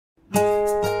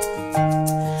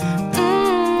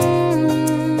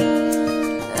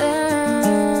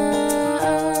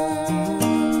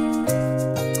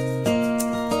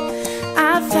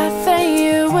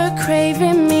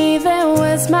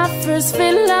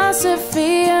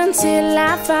philosophy until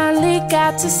I finally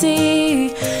got to see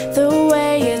the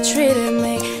way you treated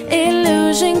me.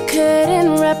 Illusion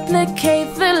couldn't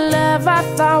replicate the love I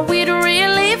thought we'd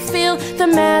really feel. The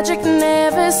magic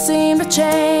never seemed to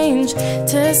change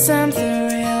to something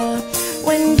real.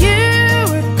 When you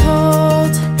were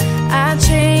cold, I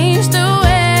changed the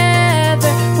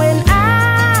weather. When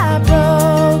I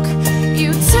broke,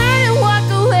 you turned and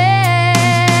walked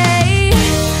away.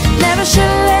 Never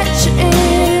should've let you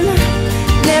in,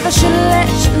 never should've let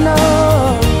you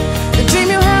know. The dream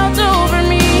you held over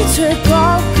me took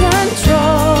all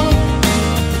control.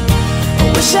 I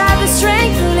wish I had the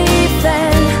strength to leave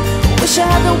then, I wish I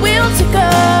had the will to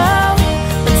go.